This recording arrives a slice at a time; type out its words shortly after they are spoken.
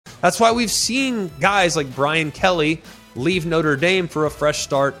That's why we've seen guys like Brian Kelly leave Notre Dame for a fresh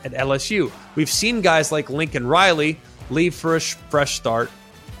start at LSU. We've seen guys like Lincoln Riley leave for a fresh start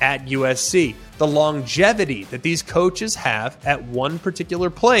at USC. The longevity that these coaches have at one particular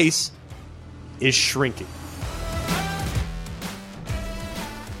place is shrinking.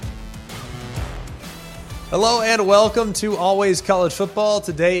 Hello and welcome to Always College Football.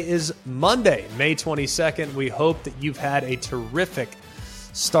 Today is Monday, May 22nd. We hope that you've had a terrific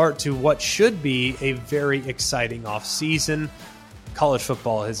start to what should be a very exciting offseason. College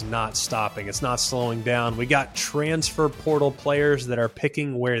football is not stopping. It's not slowing down. We got transfer portal players that are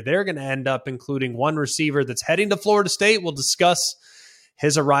picking where they're going to end up, including one receiver that's heading to Florida State. We'll discuss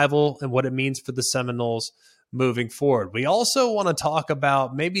his arrival and what it means for the Seminoles moving forward. We also want to talk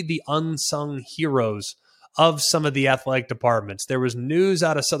about maybe the unsung heroes of some of the athletic departments. There was news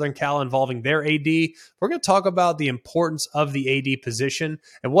out of Southern Cal involving their AD. We're going to talk about the importance of the AD position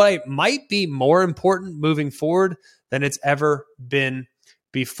and what it might be more important moving forward than it's ever been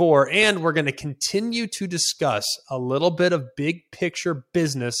before. And we're going to continue to discuss a little bit of big picture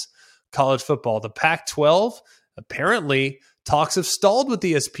business college football. The Pac-12 apparently talks have stalled with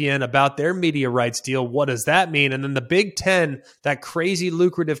ESPN about their media rights deal. What does that mean? And then the Big Ten, that crazy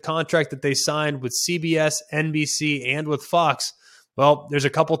lucrative contract that they signed with CBS, NBC, and with Fox. Well, there's a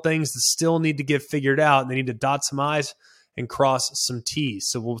couple things that still need to get figured out, and they need to dot some I's and cross some T's.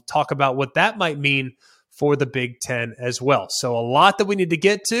 So we'll talk about what that might mean for the Big Ten as well. So a lot that we need to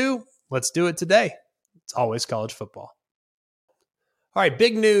get to. Let's do it today. It's always college football. All right,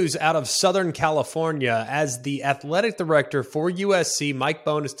 big news out of Southern California as the athletic director for USC, Mike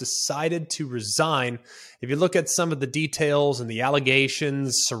Bohn, has decided to resign. If you look at some of the details and the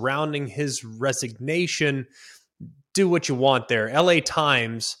allegations surrounding his resignation, do what you want there. LA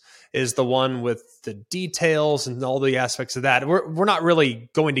Times is the one with the details and all the aspects of that. We're not really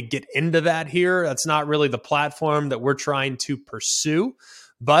going to get into that here. That's not really the platform that we're trying to pursue,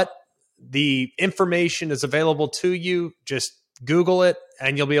 but the information is available to you. Just Google it,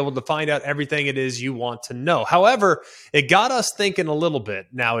 and you'll be able to find out everything it is you want to know. However, it got us thinking a little bit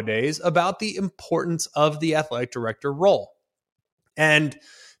nowadays about the importance of the athletic director role. And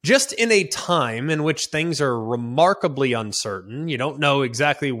just in a time in which things are remarkably uncertain, you don't know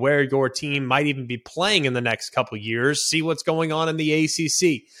exactly where your team might even be playing in the next couple of years. See what's going on in the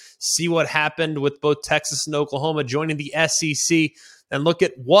ACC. See what happened with both Texas and Oklahoma joining the SEC. And look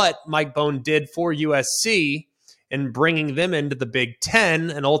at what Mike Bohn did for USC and bringing them into the Big Ten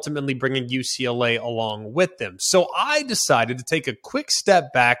and ultimately bringing UCLA along with them. So I decided to take a quick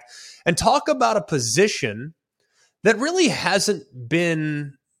step back and talk about a position that really hasn't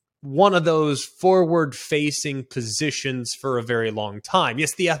been one of those forward-facing positions for a very long time.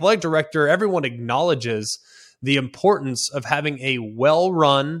 Yes, the athletic director, everyone acknowledges the importance of having a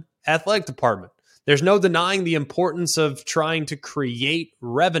well-run athletic department. There's no denying the importance of trying to create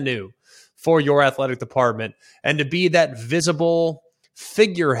revenue for your athletic department and to be that visible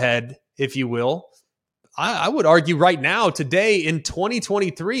figurehead, if you will. I would argue right now, today in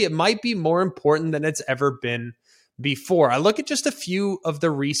 2023, it might be more important than it's ever been before. I look at just a few of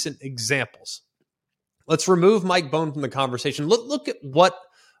the recent examples. Let's remove Mike Bohn from the conversation. Look at what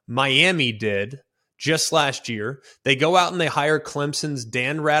Miami did just last year. They go out and they hire Clemson's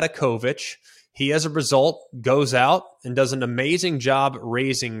Dan Radakovich. He, as a result, goes out and does an amazing job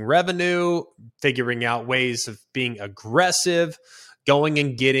raising revenue, figuring out ways of being aggressive, going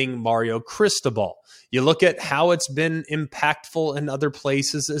and getting Mario Cristobal. You look at how it's been impactful in other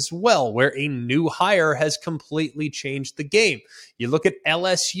places as well, where a new hire has completely changed the game. You look at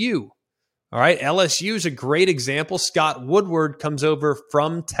LSU. All right, LSU is a great example. Scott Woodward comes over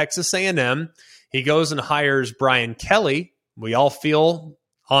from Texas A&M. He goes and hires Brian Kelly. We all feel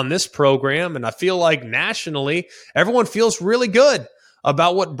on this program, and I feel like nationally, everyone feels really good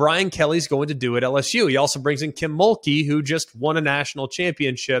about what Brian Kelly's going to do at LSU. He also brings in Kim Mulkey, who just won a national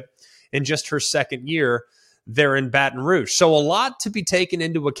championship in just her second year there in Baton Rouge. So a lot to be taken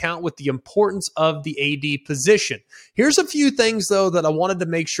into account with the importance of the AD position. Here's a few things, though, that I wanted to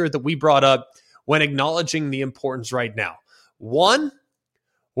make sure that we brought up when acknowledging the importance right now. One,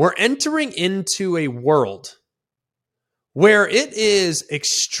 we're entering into a world where it is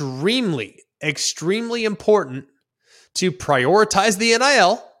extremely, extremely important to prioritize the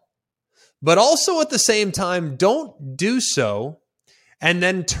NIL, but also at the same time, don't do so and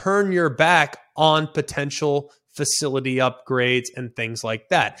then turn your back on potential facility upgrades and things like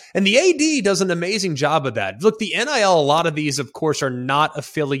that. And the AD does an amazing job of that. Look, the NIL, a lot of these, of course, are not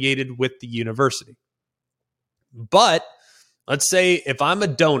affiliated with the university. But let's say if I'm a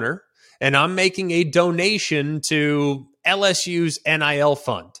donor and I'm making a donation to LSU's NIL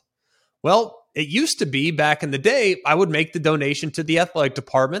fund, Well, it used to be back in the day, I would make the donation to the athletic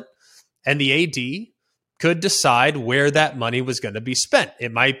department and the AD could decide where that money was going to be spent.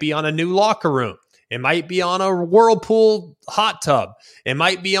 It might be on a new locker room. It might be on a Whirlpool hot tub. It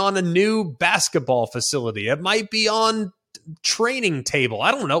might be on a new basketball facility. It might be on training table.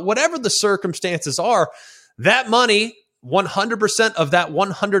 I don't know. Whatever the circumstances are, that money, 100% of that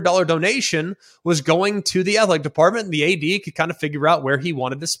 $100 donation was going to the athletic department, and the AD could kind of figure out where he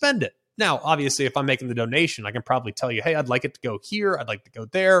wanted to spend it. Now, obviously, if I'm making the donation, I can probably tell you, hey, I'd like it to go here. I'd like to go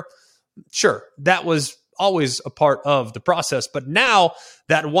there. Sure, that was always a part of the process. But now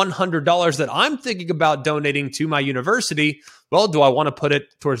that $100 that I'm thinking about donating to my university, well, do I want to put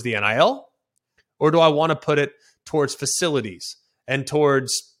it towards the NIL, or do I want to put it towards facilities and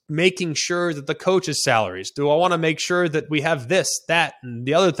towards making sure that the coaches' salaries? Do I want to make sure that we have this, that, and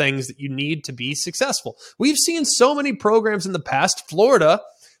the other things that you need to be successful? We've seen so many programs in the past. Florida,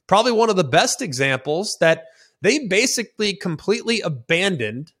 probably one of the best examples, that they basically completely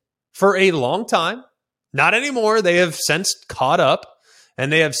abandoned for a long time. Not anymore. They have since caught up,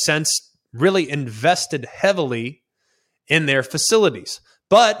 and they have since really invested heavily in their facilities.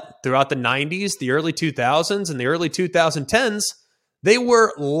 But throughout the 90s, the early 2000s, and the early 2010s, they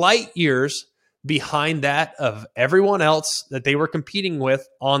were light years behind that of everyone else that they were competing with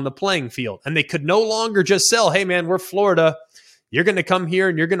on the playing field. And they could no longer just sell, hey, man, we're Florida. You're going to come here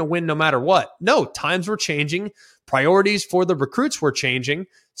and you're going to win no matter what. No, times were changing. Priorities for the recruits were changing.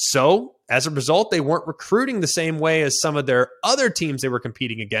 So as a result, they weren't recruiting the same way as some of their other teams they were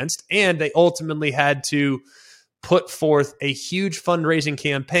competing against. And they ultimately had to put forth a huge fundraising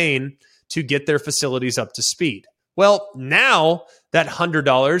campaign to get their facilities up to speed. Well, now that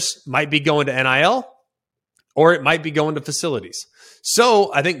 $100 might be going to NIL, or it might be going to facilities.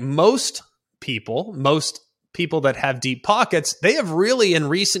 So I think most people that have deep pockets, they have really in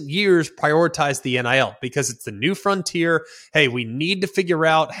recent years prioritized the NIL because it's the new frontier. Hey, we need to figure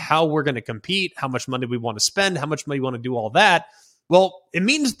out how we're going to compete, how much money we want to spend, how much money we want to do all that. Well, it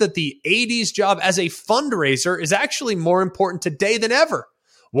means that the AD's job as a fundraiser is actually more important today than ever.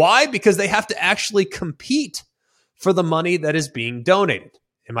 Why? Because they have to actually compete for the money that is being donated.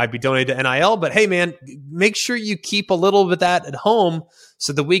 It might be donated to NIL, but hey, man, make sure you keep a little bit of that at home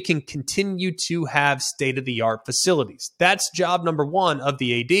so that we can continue to have state-of-the-art facilities. That's job number one of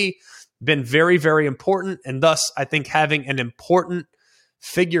the AD. Been very, very important, and thus I think having an important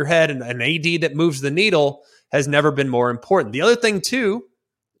figurehead and an AD that moves the needle has never been more important. The other thing, too,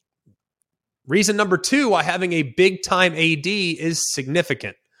 reason number two why having a big-time AD is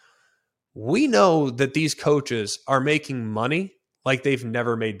significant. We know that these coaches are making money like they've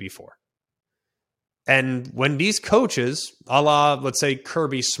never made before. And when these coaches, a la, let's say,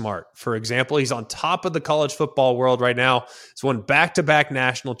 Kirby Smart, for example, he's on top of the college football world right now. He's won back-to-back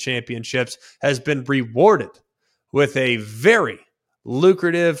national championships, has been rewarded with a very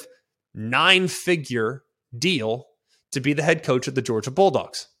lucrative 9-figure deal to be the head coach of the Georgia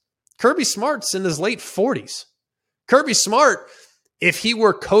Bulldogs. Kirby Smart's in his late 40s. Kirby Smart, if he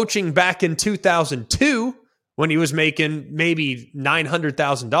were coaching back in 2002, when he was making maybe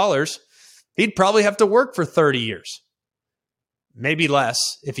 $900,000, he'd probably have to work for 30 years. Maybe less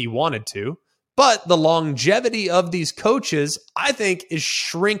if he wanted to. But the longevity of these coaches, I think, is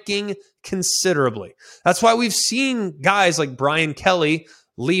shrinking considerably. That's why we've seen guys like Brian Kelly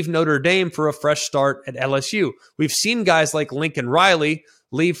leave Notre Dame for a fresh start at LSU. We've seen guys like Lincoln Riley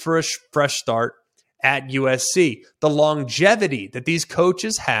leave for a fresh start at USC. The longevity that these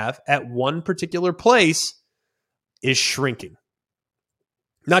coaches have at one particular place is shrinking.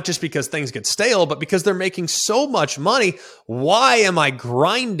 Not just because things get stale, but because they're making so much money. Why am I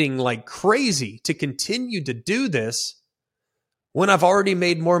grinding like crazy to continue to do this when I've already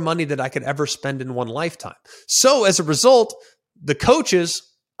made more money than I could ever spend in one lifetime? So as a result, the coaches,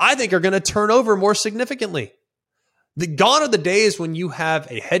 I think, are going to turn over more significantly. Gone are the days when you have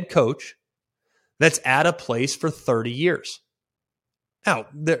a head coach that's at a place for 30 years. Now,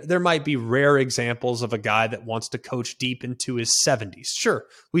 there might be rare examples of a guy that wants to coach deep into his 70s. Sure,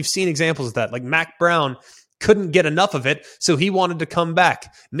 we've seen examples of that. Like Mac Brown couldn't get enough of it, so he wanted to come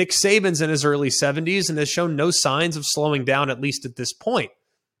back. Nick Saban's in his early 70s and has shown no signs of slowing down, at least at this point.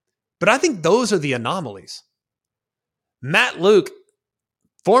 But I think those are the anomalies. Matt Luke,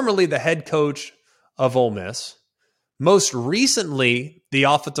 formerly the head coach of Ole Miss, most recently the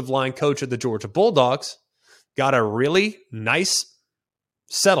offensive line coach of the Georgia Bulldogs, got a really nice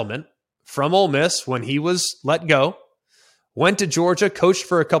settlement from Ole Miss when he was let go, went to Georgia, coached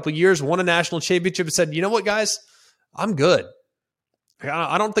for a couple years, won a national championship, and said, you know what, guys? I'm good.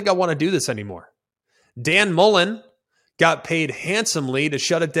 I don't think I want to do this anymore. Dan Mullen got paid handsomely to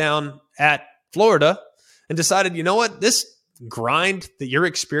shut it down at Florida and decided, you know what, this grind that you're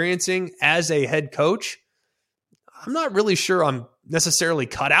experiencing as a head coach, I'm not really sure I'm necessarily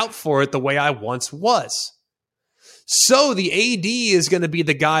cut out for it the way I once was. So the AD is going to be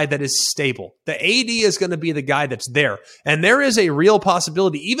the guy that is stable. The AD is going to be the guy that's there. And there is a real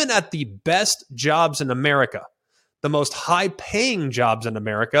possibility, even at the best jobs in America, the most high-paying jobs in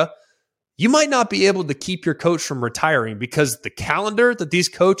America, you might not be able to keep your coach from retiring because the calendar that these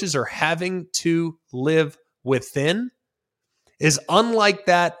coaches are having to live within is unlike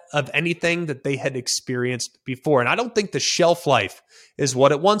that of anything that they had experienced before. And I don't think the shelf life is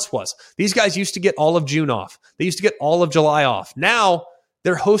what it once was. These guys used to get all of June off. They used to get all of July off. Now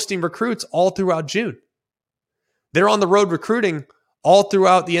they're hosting recruits all throughout June. They're on the road recruiting all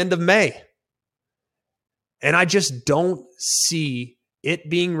throughout the end of May. And I just don't see it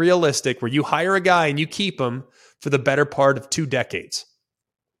being realistic where you hire a guy and you keep him for the better part of 2 decades.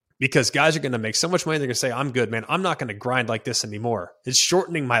 Because guys are going to make so much money, they're going to say, I'm good, man. I'm not going to grind like this anymore. It's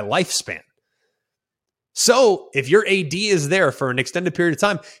shortening my lifespan. So if your AD is there for an extended period of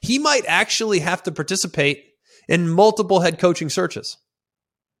time, he might actually have to participate in multiple head coaching searches.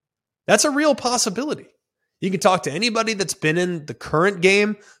 That's a real possibility. You can talk to anybody that's been in the current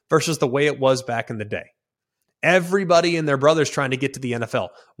game versus the way it was back in the day. Everybody and their brother's trying to get to the NFL.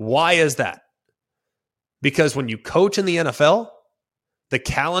 Why is that? Because when you coach in the NFL, the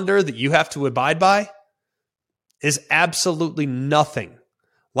calendar that you have to abide by is absolutely nothing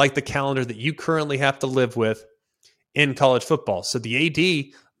like the calendar that you currently have to live with in college football. So the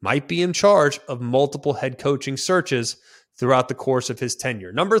AD might be in charge of multiple head coaching searches throughout the course of his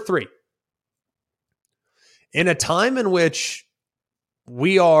tenure. Number 3, in a time in which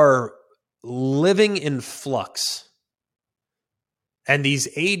we are living in flux and these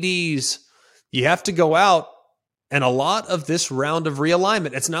ADs, you have to go out. And a lot of this round of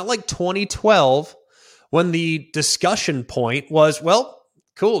realignment, it's not like 2012 when the discussion point was, well,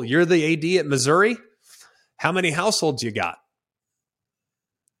 cool, you're the AD at Missouri. How many households you got?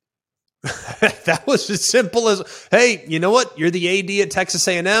 That was as simple as, hey, you know what? You're the AD at Texas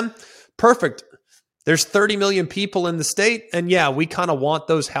A&M. Perfect. There's 30 million people in the state. And yeah, we kind of want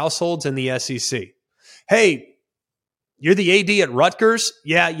those households in the SEC. Hey, you're the AD at Rutgers.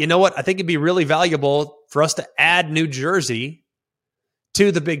 Yeah, you know what? I think it'd be really valuable for us to add New Jersey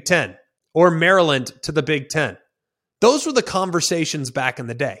to the Big Ten or Maryland to the Big Ten. Those were the conversations back in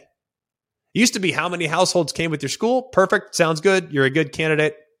the day. It used to be how many households came with your school. Perfect. Sounds good. You're a good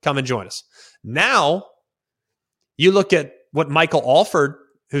candidate. Come and join us. Now, you look at what Michael Alford,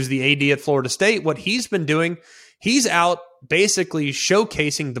 who's the AD at Florida State, what he's been doing, he's out basically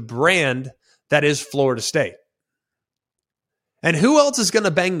showcasing the brand that is Florida State. And who else is going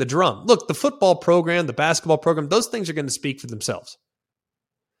to bang the drum? Look, the football program, the basketball program, those things are going to speak for themselves.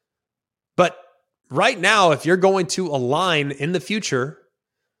 But right now, if you're going to align in the future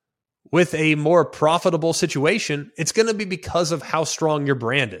with a more profitable situation, it's going to be because of how strong your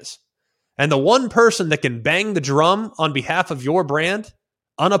brand is. And the one person that can bang the drum on behalf of your brand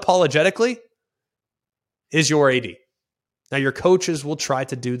unapologetically is your AD. Now, your coaches will try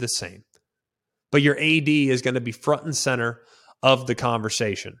to do the same. But your AD is going to be front and center of the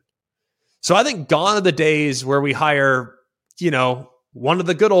conversation. So I think gone are the days where we hire, one of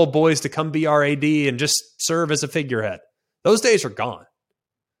the good old boys to come be our AD and just serve as a figurehead. Those days are gone.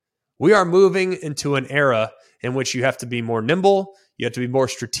 We are moving into an era in which you have to be more nimble, you have to be more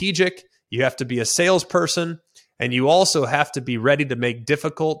strategic, you have to be a salesperson, and you also have to be ready to make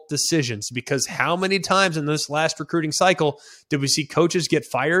difficult decisions, because how many times in this last recruiting cycle did we see coaches get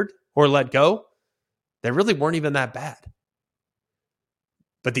fired or let go? They really weren't even that bad.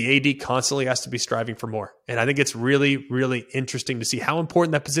 But the AD constantly has to be striving for more. And I think it's really, really interesting to see how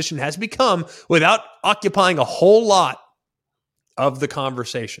important that position has become without occupying a whole lot of the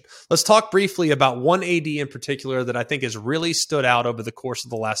conversation. Let's talk briefly about one AD in particular that I think has really stood out over the course of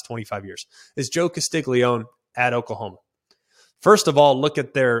the last 25 years. Is Joe Castiglione at Oklahoma. First of all, look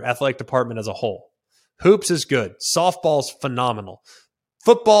at their athletic department as a whole. Hoops is good. Softball's phenomenal.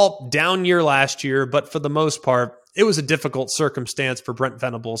 Football, down year last year, but for the most part, it was a difficult circumstance for Brent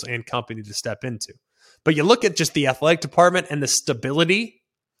Venables and company to step into. But you look at just the athletic department and the stability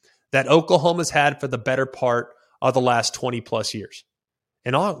that Oklahoma's had for the better part of the last 20 plus years.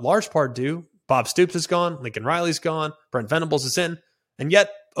 In large part due, Bob Stoops is gone, Lincoln Riley's gone, Brent Venables is in, and yet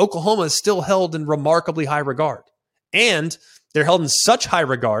Oklahoma is still held in remarkably high regard. And they're held in such high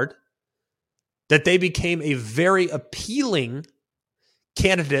regard that they became a very appealing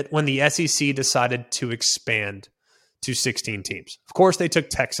candidate when the SEC decided to expand to 16 teams. Of course, they took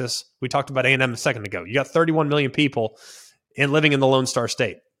Texas. We talked about A&M a second ago. You got 31 million people living in the Lone Star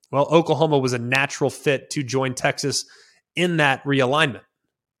State. Well, Oklahoma was a natural fit to join Texas in that realignment.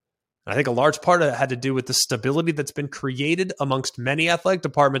 And I think a large part of that had to do with the stability that's been created amongst many athletic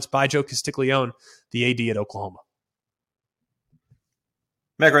departments by Joe Castiglione, the AD at Oklahoma.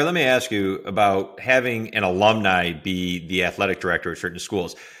 McRae, let me ask you about having an alumni be the athletic director at certain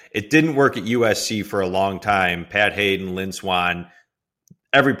schools. It didn't work at USC for a long time. Pat Hayden, Lynn Swan,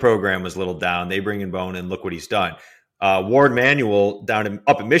 every program was a little down. They bring in Bone, and look what he's done. Ward Manuel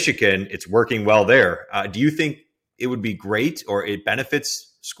up in Michigan, it's working well there. Do you think it would be great or it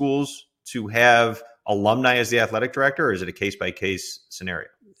benefits schools to have alumni as the athletic director, or is it a case-by-case scenario?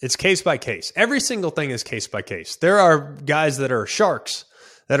 It's case-by-case. Every single thing is case-by-case. There are guys that are sharks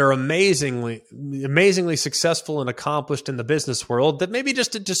that are amazingly successful and accomplished in the business world that maybe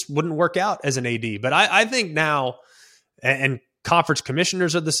it just wouldn't work out as an AD. But I think now, and conference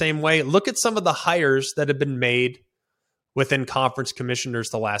commissioners are the same way, look at some of the hires that have been made within conference commissioners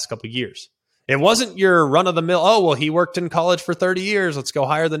the last couple of years. It wasn't your run-of-the-mill, he worked in college for 30 years, let's go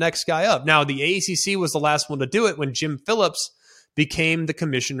hire the next guy up. Now, the ACC was the last one to do it when Jim Phillips became the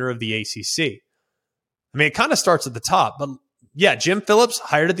commissioner of the ACC. I mean, it kind of starts at the top, but yeah, Jim Phillips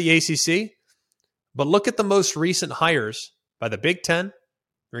hired at the ACC, but look at the most recent hires by the Big Ten,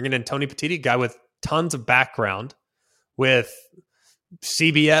 bringing in Tony Petitti, a guy with tons of background with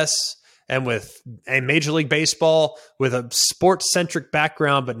CBS and with a Major League Baseball, with a sports-centric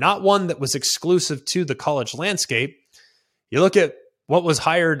background, but not one that was exclusive to the college landscape. You look at what was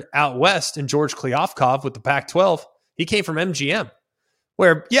hired out west in George Kliavkoff with the Pac-12. He came from MGM,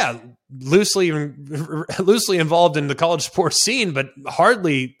 where, yeah, loosely involved in the college sports scene, but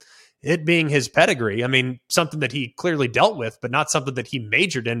hardly it being his pedigree. I mean, something that he clearly dealt with, but not something that he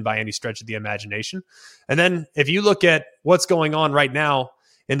majored in by any stretch of the imagination. And then if you look at what's going on right now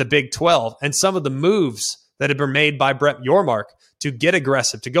in the Big 12 and some of the moves that have been made by Brett Yormark to get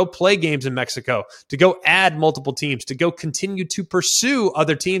aggressive, to go play games in Mexico, to go add multiple teams, to go continue to pursue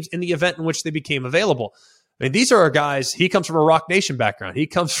other teams in the event in which they became available. I mean, these are our guys. He comes from a Rock Nation background. He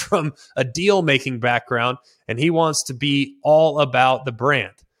comes from a deal-making background, and he wants to be all about the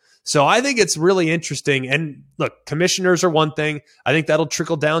brand. So I think it's really interesting. And look, commissioners are one thing. I think that'll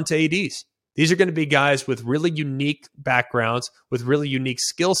trickle down to ADs. These are going to be guys with really unique backgrounds, with really unique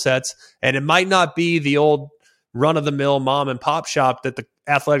skill sets, and it might not be the old run-of-the-mill mom and pop shop that the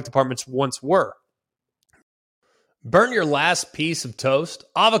athletic departments once were. Burn your last piece of toast?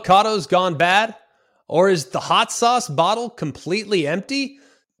 Avocado's gone bad? Or is the hot sauce bottle completely empty?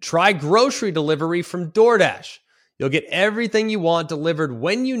 Try grocery delivery from DoorDash. You'll get everything you want delivered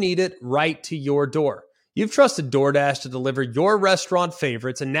when you need it right to your door. You've trusted DoorDash to deliver your restaurant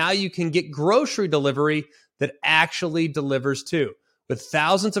favorites, and now you can get grocery delivery that actually delivers too. With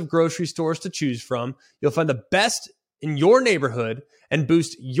thousands of grocery stores to choose from, you'll find the best in your neighborhood and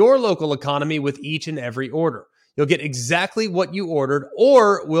boost your local economy with each and every order. You'll get exactly what you ordered,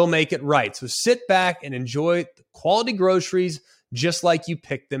 or we'll make it right. So sit back and enjoy the quality groceries just like you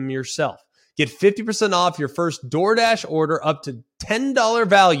picked them yourself. Get 50% off your first DoorDash order up to $10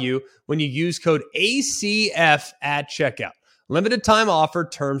 value when you use code ACF at checkout. Limited time offer,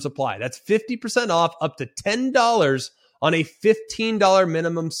 terms apply. That's 50% off up to $10 on a $15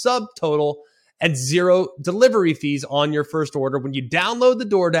 minimum subtotal and $0 delivery fees on your first order when you download the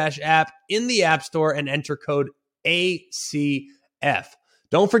DoorDash app in the App Store and enter code ACF.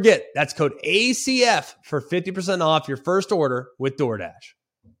 Don't forget, that's code ACF for 50% off your first order with DoorDash.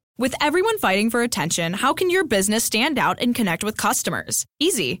 With everyone fighting for attention, how can your business stand out and connect with customers?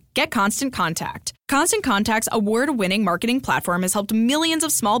 Easy. Get Constant Contact. Constant Contact's award-winning marketing platform has helped millions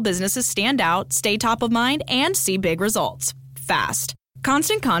of small businesses stand out, stay top of mind, and see big results fast.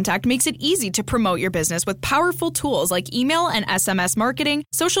 Constant Contact makes it easy to promote your business with powerful tools like email and SMS marketing,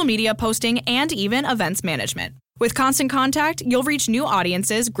 social media posting, and even events management. With Constant Contact, you'll reach new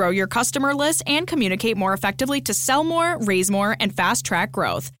audiences, grow your customer list, and communicate more effectively to sell more, raise more, and fast-track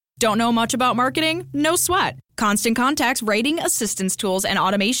growth. Don't know much about marketing? No sweat. Constant Contact's writing assistance tools and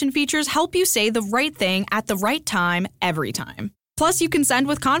automation features help you say the right thing at the right time, every time. Plus, you can send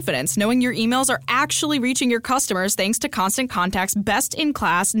with confidence, knowing your emails are actually reaching your customers thanks to Constant Contact's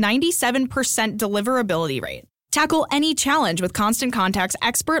best-in-class 97% deliverability rate. Tackle any challenge with Constant Contact's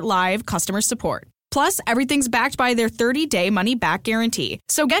expert live customer support. Plus, everything's backed by their 30-day money-back guarantee.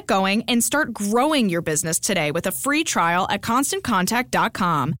 So get going and start growing your business today with a free trial at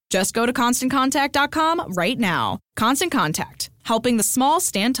ConstantContact.com. Just go to ConstantContact.com right now. Constant Contact, helping the small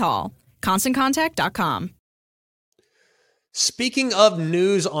stand tall. ConstantContact.com. Speaking of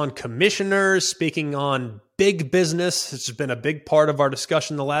news on commissioners, speaking on big business. It's been a big part of our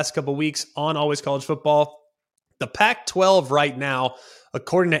discussion the last couple of weeks on Always College Football. The Pac-12 right now,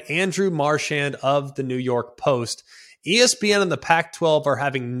 according to Andrew Marchand of the New York Post, ESPN and the Pac-12 are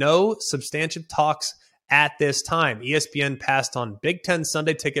having no substantive talks at this time. ESPN passed on Big Ten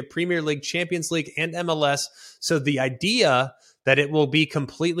Sunday Ticket, Premier League, Champions League, and MLS. So the idea that it will be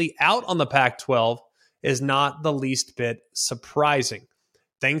completely out on the Pac-12 is not the least bit surprising.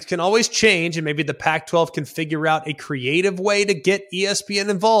 Things can always change, and maybe the Pac-12 can figure out a creative way to get ESPN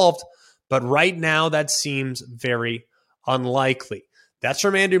involved, but right now that seems very unlikely. That's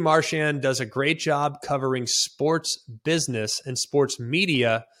from Andrew Marchand, does a great job covering sports business and sports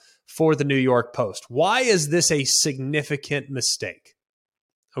media for the New York Post. Why is this a significant mistake?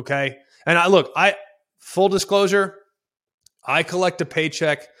 Okay. And full disclosure, I collect a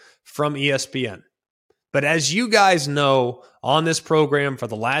paycheck from ESPN. But as you guys know, on this program for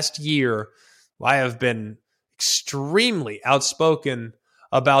the last year, I have been extremely outspoken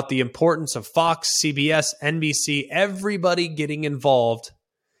about the importance of Fox, CBS, NBC, everybody getting involved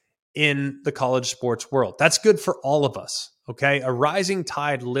in the college sports world. That's good for all of us, okay? A rising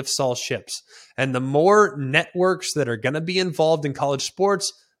tide lifts all ships. And the more networks that are going to be involved in college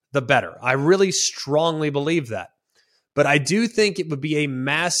sports, the better. I really strongly believe that. But I do think it would be a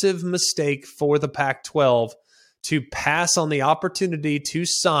massive mistake for the Pac-12 to pass on the opportunity to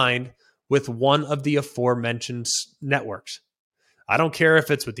sign with one of the aforementioned networks. I don't care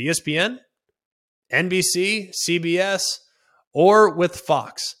if it's with ESPN, NBC, CBS, or with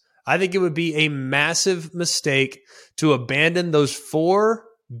Fox. I think it would be a massive mistake to abandon those four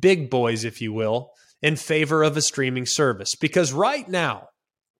big boys, if you will, in favor of a streaming service. Because right now,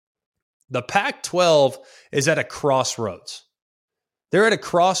 the Pac-12 is at a crossroads. They're at a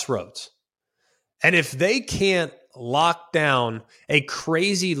crossroads. And if they can't lock down a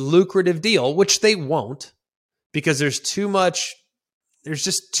crazy lucrative deal, which they won't, because there's just too much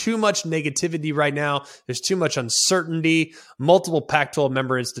negativity right now. There's too much uncertainty. Multiple Pac-12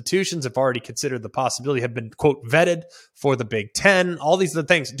 member institutions have already considered the possibility, have been, quote, vetted for the Big Ten, all these other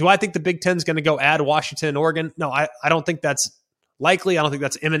things. Do I think the Big Ten is going to go add Washington and Oregon? No, I don't think that's likely. I don't think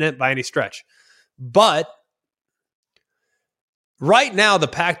that's imminent by any stretch. But right now, the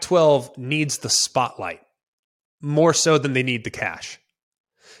Pac-12 needs the spotlight more so than they need the cash.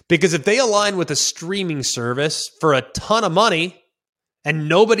 Because if they align with a streaming service for a ton of money and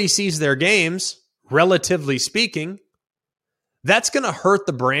nobody sees their games, relatively speaking, that's going to hurt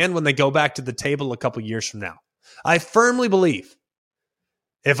the brand when they go back to the table a couple years from now. I firmly believe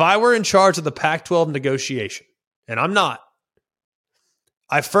if I were in charge of the Pac-12 negotiation, and I'm not,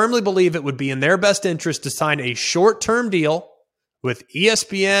 I firmly believe it would be in their best interest to sign a short-term deal with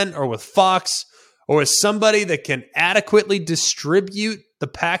ESPN or with Fox or with somebody that can adequately distribute the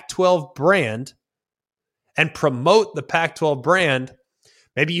Pac-12 brand and promote the Pac-12 brand.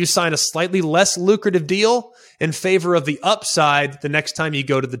 Maybe you sign a slightly less lucrative deal in favor of the upside the next time you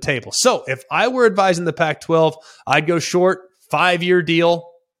go to the table. So if I were advising the Pac-12, I'd go short, 5-year deal,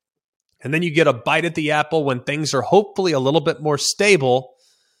 and then you get a bite at the apple when things are hopefully a little bit more stable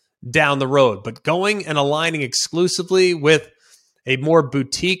down the road. But going and aligning exclusively with a more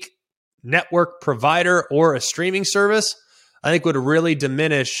boutique network provider or a streaming service, I think would really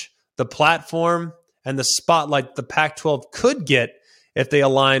diminish the platform and the spotlight the Pac-12 could get if they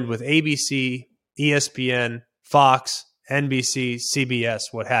aligned with ABC, ESPN, Fox, NBC, CBS,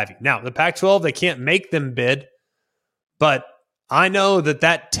 what have you. Now, the Pac-12, they can't make them bid, but I know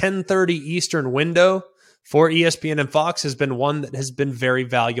that 10:30 Eastern window for ESPN and Fox has been one that has been very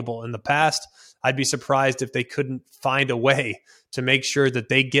valuable in the past. I'd be surprised if they couldn't find a way to make sure that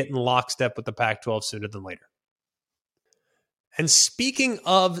they get in lockstep with the Pac-12 sooner than later. And speaking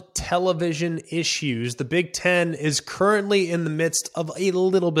of television issues, the Big Ten is currently in the midst of a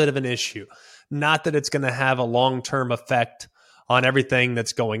little bit of an issue. Not that it's going to have a long-term effect on everything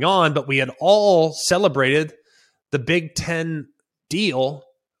that's going on, but we had all celebrated the Big Ten deal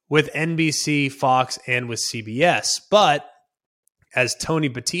with NBC, Fox, and with CBS. But as Tony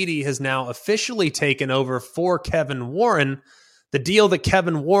Batiti has now officially taken over for Kevin Warren, the deal that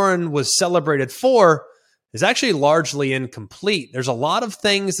Kevin Warren was celebrated for is actually largely incomplete. There's a lot of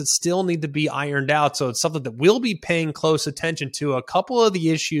things that still need to be ironed out, so it's something that we'll be paying close attention to. A couple of the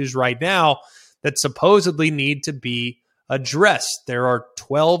issues right now that supposedly need to be addressed. There are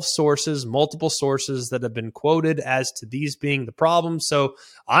 12 sources, multiple sources that have been quoted as to these being the problem. So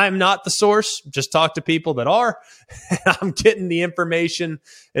I'm not the source. Just talk to people that are. I'm getting the information.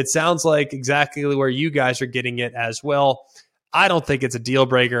 It sounds like exactly where you guys are getting it as well. I don't think it's a deal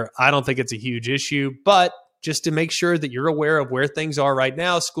breaker. I don't think it's a huge issue, but just to make sure that you're aware of where things are right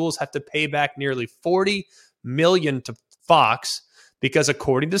now, schools have to pay back nearly $40 million to Fox because,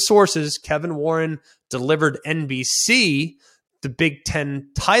 according to sources, Kevin Warren delivered NBC the Big Ten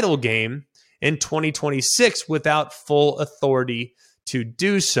title game in 2026 without full authority to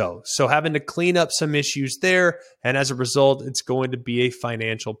do so. So having to clean up some issues there. And as a result, it's going to be a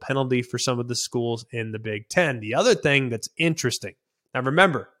financial penalty for some of the schools in the Big Ten. The other thing that's interesting, now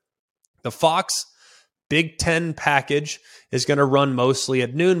remember, the Fox Big Ten package is going to run mostly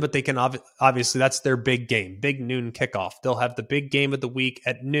at noon, but they can obviously, that's their big game, big noon kickoff. They'll have the big game of the week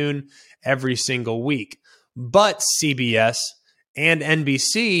at noon every single week. But CBS and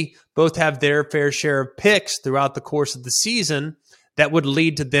NBC both have their fair share of picks throughout the course of the season that would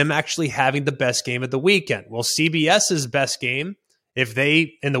lead to them actually having the best game of the weekend. Well, CBS's best game, if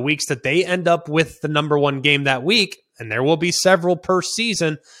they, in the weeks that they end up with the number one game that week, and there will be several per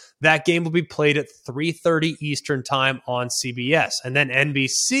season, that game will be played at 3:30 Eastern time on CBS. And then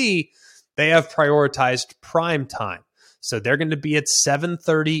NBC, they have prioritized prime time. So they're going to be at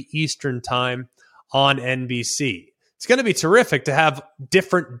 7:30 Eastern time on NBC. It's going to be terrific to have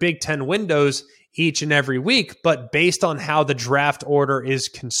different Big Ten windows each and every week, but based on how the draft order is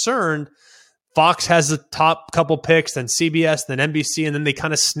concerned, Fox has the top couple picks, then CBS, then NBC, and then they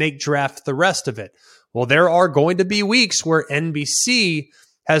kind of snake draft the rest of it. Well, there are going to be weeks where NBC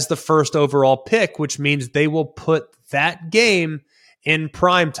has the first overall pick, which means they will put that game in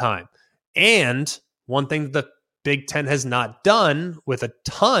prime time. And one thing the Big Ten has not done, with a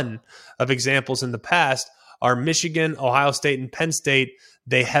ton of examples in the past, are Michigan, Ohio State, and Penn State.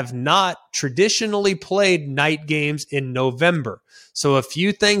 They have not traditionally played night games in November. So a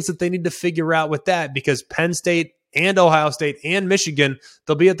few things that they need to figure out with that, because Penn State and Ohio State and Michigan,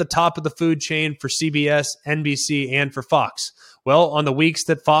 they'll be at the top of the food chain for CBS, NBC, and for Fox. Well, on the weeks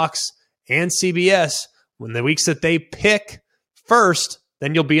that Fox and CBS, when the weeks that they pick first,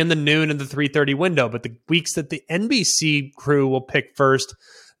 then you'll be in the noon and the 3:30 window. But the weeks that the NBC crew will pick first,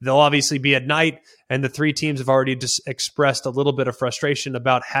 they'll obviously be at night, and the three teams have already just expressed a little bit of frustration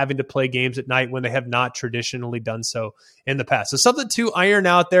about having to play games at night when they have not traditionally done so in the past. So something to iron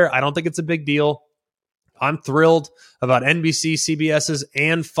out there. I don't think it's a big deal. I'm thrilled about NBC, CBS's,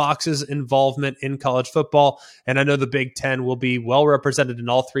 and Fox's involvement in college football, and I know the Big Ten will be well represented in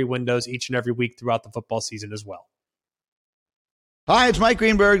all three windows each and every week throughout the football season as well. Hi, it's Mike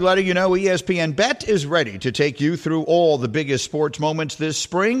Greenberg letting you know ESPN Bet is ready to take you through all the biggest sports moments this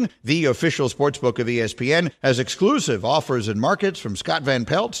spring. The official sportsbook of ESPN has exclusive offers and markets from Scott Van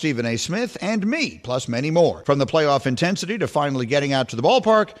Pelt, Stephen A. Smith, and me, plus many more. From the playoff intensity to finally getting out to the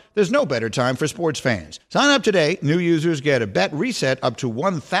ballpark, there's no better time for sports fans. Sign up today. New users get a bet reset up to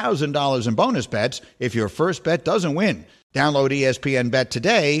 $1,000 in bonus bets if your first bet doesn't win. Download ESPN Bet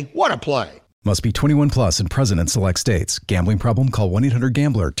today. What a play. Must be 21 plus and present in select states. Gambling problem? Call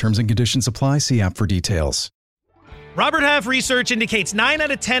 1-800-GAMBLER. Terms and conditions apply. See app for details. Robert Half research indicates 9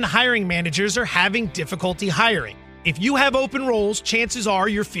 out of 10 hiring managers are having difficulty hiring. If you have open roles, chances are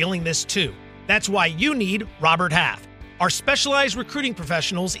you're feeling this too. That's why you need Robert Half. Our specialized recruiting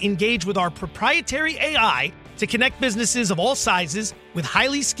professionals engage with our proprietary AI to connect businesses of all sizes with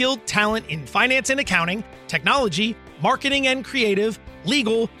highly skilled talent in finance and accounting, technology, marketing and creative,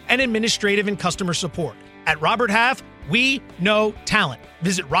 legal, and administrative and customer support. At Robert Half, we know talent.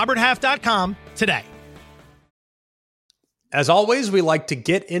 Visit roberthalf.com today. As always, we like to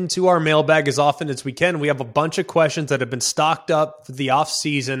get into our mailbag as often as we can. We have a bunch of questions that have been stocked up for the off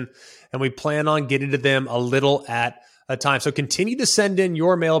season, and we plan on getting to them a little at a time. So continue to send in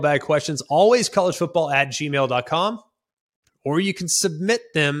your mailbag questions, always collegefootball@gmail.com, or you can submit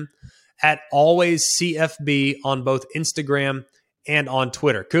them at always CFB on both Instagram and on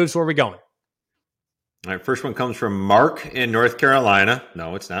Twitter. Coobs, where are we going? All right, first one comes from Mark in North Carolina.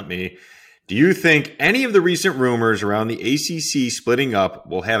 No, it's not me. Do you think any of the recent rumors around the ACC splitting up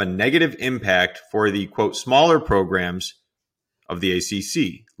will have a negative impact for the, quote, smaller programs of the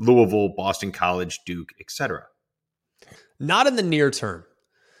ACC, Louisville, Boston College, Duke, etc.? Not in the near term.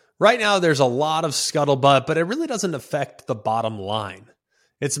 Right now, there's a lot of scuttlebutt, but it really doesn't affect the bottom line.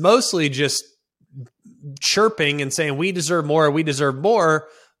 It's mostly just chirping and saying, we deserve more,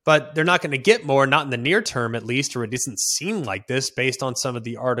 but they're not going to get more, not in the near term at least, or it doesn't seem like this based on some of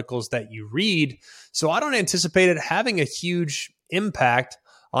the articles that you read. So I don't anticipate it having a huge impact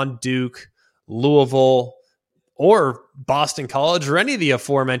on Duke, Louisville, or Boston College, or any of the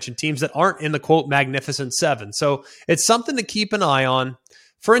aforementioned teams that aren't in the, quote, Magnificent Seven. So it's something to keep an eye on.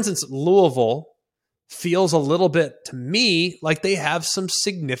 For instance, Louisville feels a little bit to me like they have some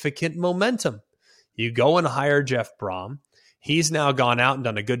significant momentum. You go and hire Jeff Brom. He's now gone out and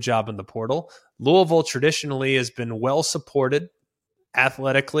done a good job in the portal. Louisville traditionally has been well supported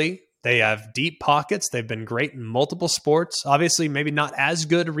athletically They have deep pockets. They've been great in multiple sports. Obviously, maybe not as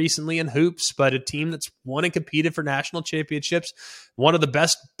good recently in hoops, but a team that's won and competed for national championships. One of the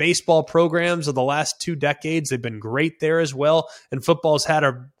best baseball programs of the last 2 decades. They've been great there as well. And football's had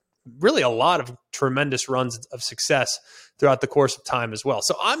really a lot of tremendous runs of success throughout the course of time as well.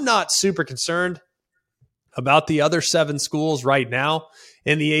 So I'm not super concerned about the other 7 schools right now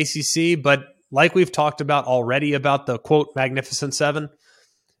in the ACC, but like we've talked about already about the, quote, Magnificent Seven,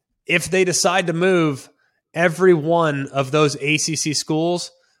 if they decide to move, every one of those ACC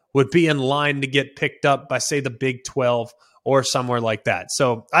schools would be in line to get picked up by, say, the Big 12 or somewhere like that.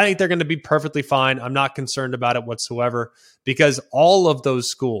 So I think they're going to be perfectly fine. I'm not concerned about it whatsoever because all of those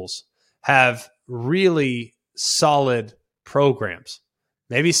schools have really solid programs.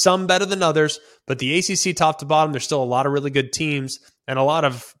 Maybe some better than others, but the ACC top to bottom, there's still a lot of really good teams and a lot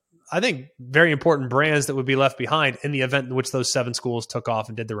of, I think, very important brands that would be left behind in the event in which those 7 schools took off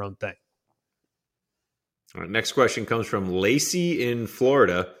and did their own thing. All right, next question comes from Lacey in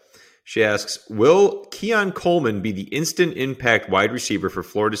Florida. She asks, will Keon Coleman be the instant impact wide receiver for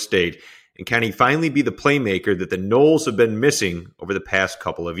Florida State, and can he finally be the playmaker that the Noles have been missing over the past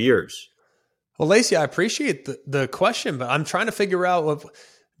couple of years? Well, Lacey, I appreciate the question, but I'm trying to figure out what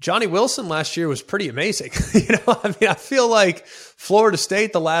Johnny Wilson last year was pretty amazing. I feel like Florida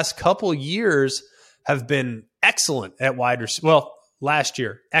State the last couple years have been excellent at wide receiver. Well, last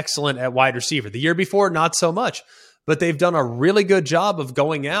year, excellent at wide receiver. The year before, not so much. But they've done a really good job of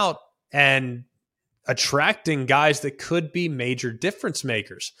going out and attracting guys that could be major difference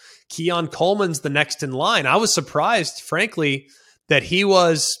makers. Keon Coleman's the next in line. I was surprised, frankly, that he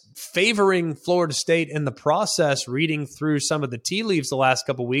was favoring Florida State in the process, reading through some of the tea leaves the last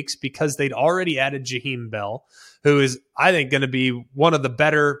couple of weeks, because they'd already added Jaheim Bell, who is, I think, going to be one of the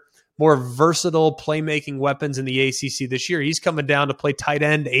better, more versatile playmaking weapons in the ACC this year. He's coming down to play tight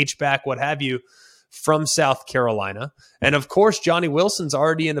end, H-back, what have you, from South Carolina. And of course, Johnny Wilson's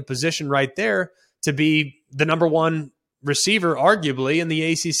already in a position right there to be the number 1 receiver, arguably, in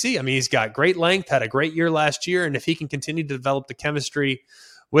the ACC. I mean, he's got great length, had a great year last year, and if he can continue to develop the chemistry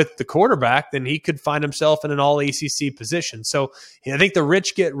with the quarterback, then he could find himself in an all-ACC position. So I think the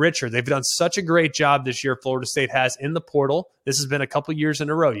rich get richer. They've done such a great job this year, Florida State has, in the portal. This has been a couple years in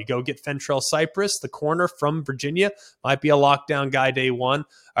a row. You go get Fentrell Cypress, the corner from Virginia, might be a lockdown guy day one.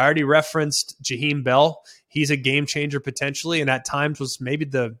 I already referenced Jaheim Bell. He's a game changer potentially, and at times was maybe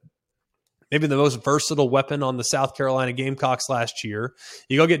the most versatile weapon on the South Carolina Gamecocks last year.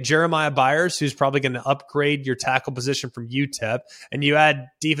 You go get Jeremiah Byers, who's probably going to upgrade your tackle position from UTEP, and you add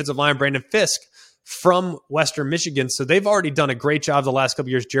defensive line Brandon Fisk from Western Michigan. So they've already done a great job the last couple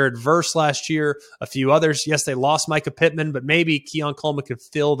of years. Jared Verse last year, a few others. Yes, they lost Micah Pittman, but maybe Keon Coleman could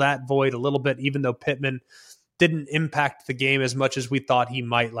fill that void a little bit, even though Pittman didn't impact the game as much as we thought he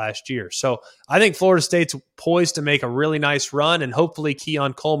might last year. So I think Florida State's poised to make a really nice run, and hopefully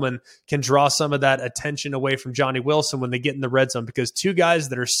Keon Coleman can draw some of that attention away from Johnny Wilson when they get in the red zone, because 2 guys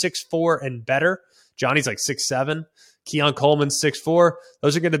that are 6'4" and better, Johnny's like 6'7", Keon Coleman's 6'4",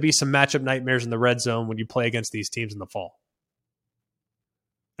 those are going to be some matchup nightmares in the red zone when you play against these teams in the fall.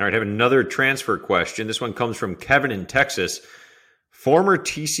 All right, I have another transfer question. This one comes from Kevin in Texas. Former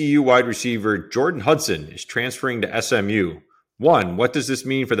TCU wide receiver Jordan Hudson is transferring to SMU. 1, what does this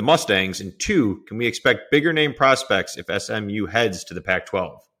mean for the Mustangs? And 2, can we expect bigger name prospects if SMU heads to the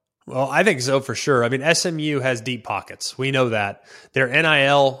Pac-12? Well, I think so for sure. I mean, SMU has deep pockets. We know that. Their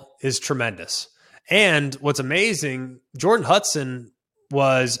NIL is tremendous. And what's amazing, Jordan Hudson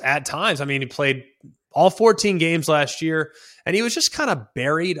was at times, I mean, he played all 14 games last year, and he was just kind of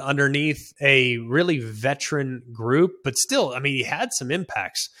buried underneath a really veteran group. But still, I mean, he had some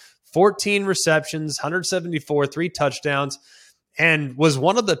impacts. 14 receptions, 174, 3 touchdowns, and was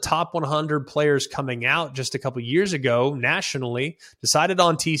one of the top 100 players coming out just a couple years ago nationally, decided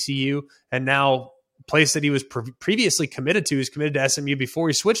on TCU, and now place that he was previously committed to. He was committed to SMU before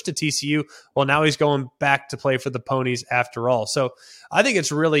he switched to TCU. Well, now he's going back to play for the Ponies after all. So I think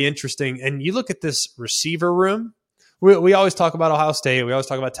it's really interesting. And you look at this receiver room. We always talk about Ohio State. We always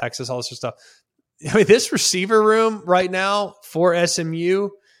talk about Texas, all this sort of stuff. I mean, this receiver room right now for SMU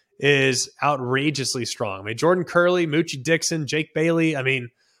is outrageously strong. I mean, Jordan Curley, Moochie Dixon, Jake Bailey. I mean,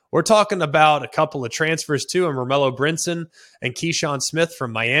 we're talking about a couple of transfers too, and Romello Brinson and Keyshawn Smith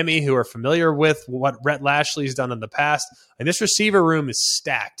from Miami, who are familiar with what Rhett Lashley's done in the past. And this receiver room is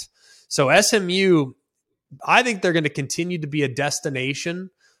stacked. So SMU, I think they're going to continue to be a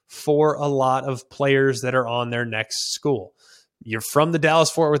destination for a lot of players that are on their next school. You're from the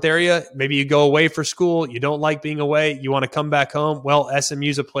Dallas-Fort Worth area. Maybe you go away for school. You don't like being away. You want to come back home. Well,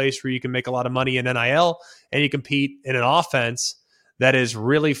 SMU's a place where you can make a lot of money in NIL, and you compete in an offense that is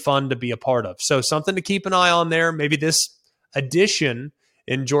really fun to be a part of. So something to keep an eye on there. Maybe this addition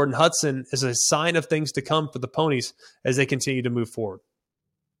in Jordan Hudson is a sign of things to come for the Ponies as they continue to move forward.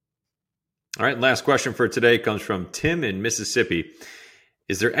 All right, last question for today comes from Tim in Mississippi.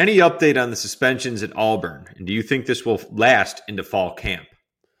 Is there any update on the suspensions at Auburn? And do you think this will last into fall camp?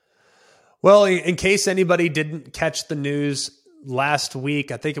 Well, in case anybody didn't catch the news last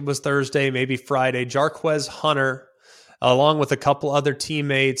week, I think it was Thursday, maybe Friday, Jarquez Hunter, along with a couple other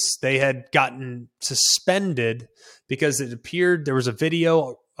teammates, they had gotten suspended because it appeared there was a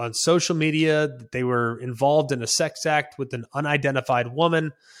video on social media that they were involved in a sex act with an unidentified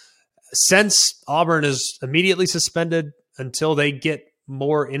woman. Since Auburn is immediately suspended until they get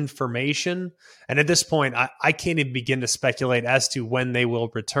more information. And at this point, I can't even begin to speculate as to when they will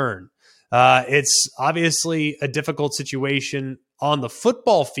return. It's obviously a difficult situation on the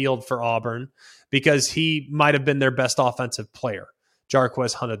football field for Auburn because he might have been their best offensive player,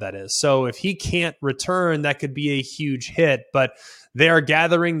 Jarquez Hunter, that is. So if he can't return, that could be a huge hit. But they are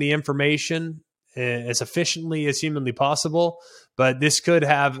gathering the information as efficiently as humanly possible. But this could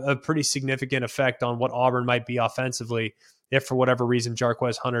have a pretty significant effect on what Auburn might be offensively if, for whatever reason,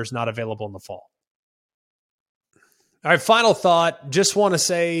 Jarquez Hunter is not available in the fall. All right, final thought. Just want to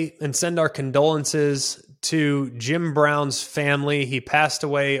say and send our condolences to Jim Brown's family. He passed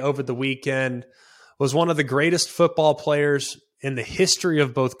away over the weekend, was one of the greatest football players in the history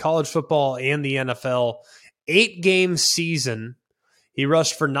of both college football and the NFL. 8-game season. He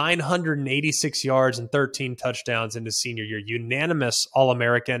rushed for 986 yards and 13 touchdowns in his senior year. Unanimous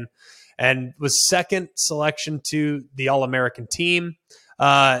All-American, and was second selection to the All-American team.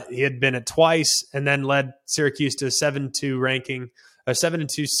 He had been it twice and then led Syracuse to a 7-2 ranking, a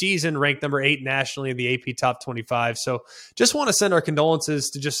 7-2 season, ranked number 8 nationally in the AP Top 25. So just want to send our condolences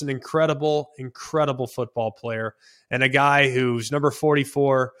to just an incredible, incredible football player and a guy whose number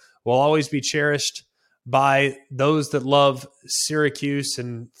 44 will always be cherished by those that love Syracuse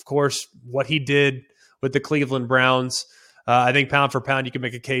and, of course, what he did with the Cleveland Browns. I think pound for pound, you can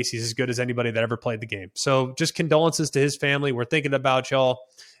make a case he's as good as anybody that ever played the game. So just condolences to his family. We're thinking about y'all,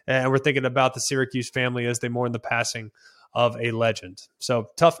 and we're thinking about the Syracuse family as they mourn the passing of a legend. So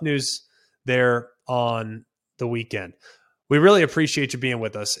tough news there on the weekend. We really appreciate you being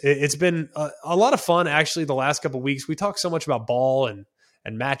with us. It's been a lot of fun, actually, the last couple of weeks. We talked so much about ball and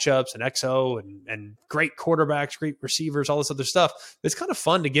matchups and XO and great quarterbacks, great receivers, all this other stuff. It's kind of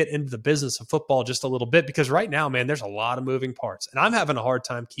fun to get into the business of football just a little bit because right now, man, there's a lot of moving parts. And I'm having a hard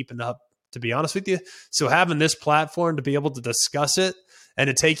time keeping up, to be honest with you. So having this platform to be able to discuss it and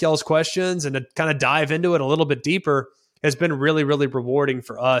to take y'all's questions and to kind of dive into it a little bit deeper has been really, really rewarding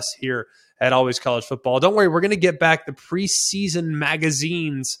for us here at Always College Football. Don't worry, we're going to get back. The preseason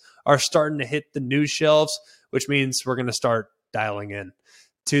magazines are starting to hit the news shelves, which means we're going to start dialing in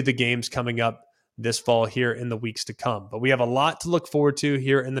to the games coming up this fall here in the weeks to come. But we have a lot to look forward to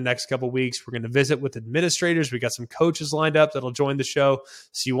here in the next couple of weeks. We're going to visit with administrators. We got some coaches lined up that'll join the show.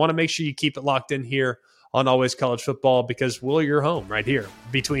 So you want to make sure you keep it locked in here on Always College Football because we're your home right here.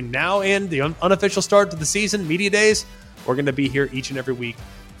 Between now and the unofficial start to the season, media days, we're going to be here each and every week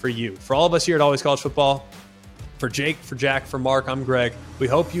for you. For all of us here at Always College Football, for Jake, for Jack, for Mark, I'm Greg. We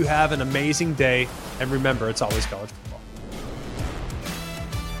hope you have an amazing day. And remember, it's always college football.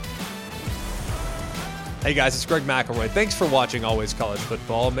 Hey guys, it's Greg McElroy. Thanks for watching Always College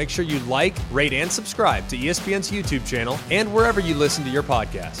Football. Make sure you like, rate, and subscribe to ESPN's YouTube channel and wherever you listen to your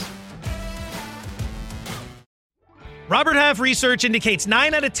podcasts. Robert Half research indicates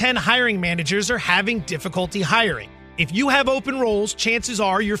 9 out of 10 hiring managers are having difficulty hiring. If you have open roles, chances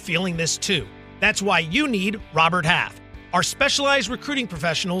are you're feeling this too. That's why you need Robert Half. Our specialized recruiting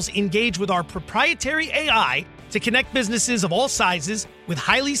professionals engage with our proprietary AI to connect businesses of all sizes with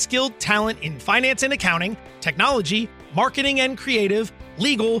highly skilled talent in finance and accounting, technology, marketing and creative,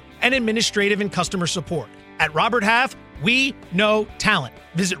 legal, and administrative and customer support. At Robert Half, we know talent.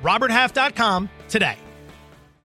 Visit roberthalf.com today.